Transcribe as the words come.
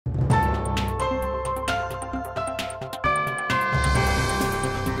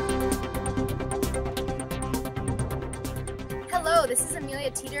this is Amelia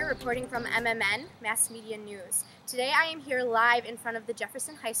Teeter reporting from MMN, Mass Media News. Today I am here live in front of the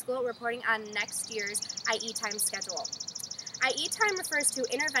Jefferson High School reporting on next year's IE time schedule. IE time refers to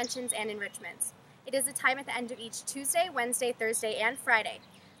interventions and enrichments. It is a time at the end of each Tuesday, Wednesday, Thursday, and Friday.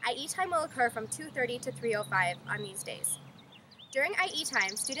 IE time will occur from 2:30 to 3:05 on these days. During IE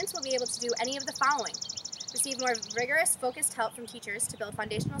time, students will be able to do any of the following: receive more rigorous, focused help from teachers to build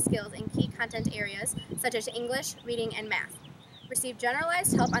foundational skills in key content areas such as English, reading, and math. Receive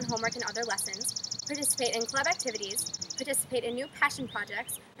generalized help on homework and other lessons, participate in club activities, participate in new passion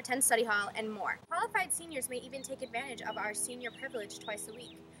projects, attend study hall, and more. Qualified seniors may even take advantage of our senior privilege twice a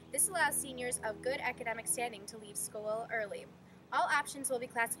week. This allows seniors of good academic standing to leave school early. All options will be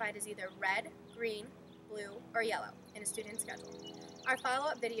classified as either red, green, blue, or yellow in a student's schedule. Our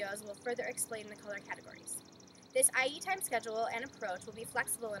follow-up videos will further explain the color categories. This IE time schedule and approach will be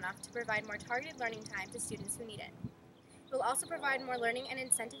flexible enough to provide more targeted learning time to students who need it. It will also provide more learning and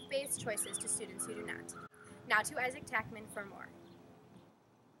incentive-based choices to students who do not. Now to Isaac Tackman for more.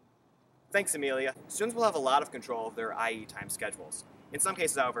 Thanks, Amelia. Students will have a lot of control of their IE time schedules. In some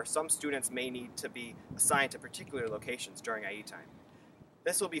cases, however, some students may need to be assigned to particular locations during IE time.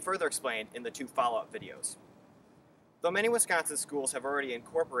 This will be further explained in the two follow-up videos. Though many Wisconsin schools have already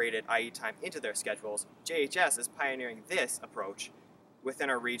incorporated IE time into their schedules, JHS is pioneering this approach within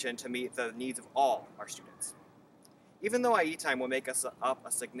our region to meet the needs of all our students. Even though IE time will make up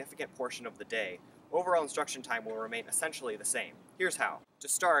a significant portion of the day, overall instruction time will remain essentially the same. Here's how. To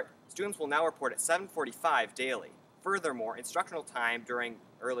start, students will now report at 7:45 daily. Furthermore, instructional time during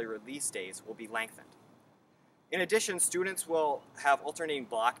early release days will be lengthened. In addition, students will have alternating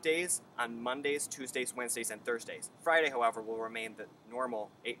block days on Mondays, Tuesdays, Wednesdays, and Thursdays. Friday, however, will remain the normal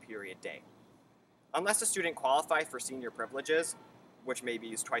 8-period day. Unless a student qualifies for senior privileges, which may be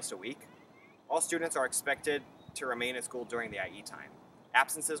used twice a week, all students are expected to remain at school during the IE time.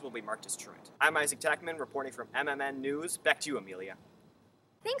 Absences will be marked as truant. I'm Isaac Tackman, reporting from MMN News. Back to you, Amelia.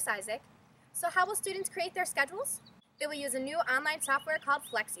 Thanks, Isaac. So how will students create their schedules? They will use a new online software called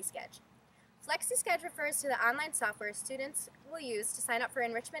FlexiSchedule. FlexiSchedule refers to the online software students will use to sign up for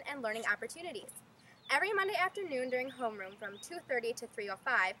enrichment and learning opportunities. Every Monday afternoon during homeroom from 2:30 to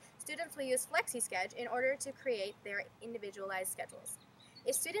 3:05, students will use FlexiSchedule in order to create their individualized schedules.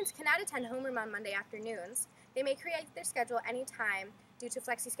 If students cannot attend homeroom on Monday afternoons, they may create their schedule anytime due to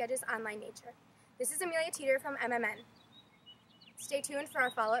FlexiSchedule's online nature. This is Amelia Teeter from MMN. Stay tuned for our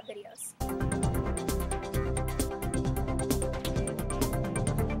follow-up videos.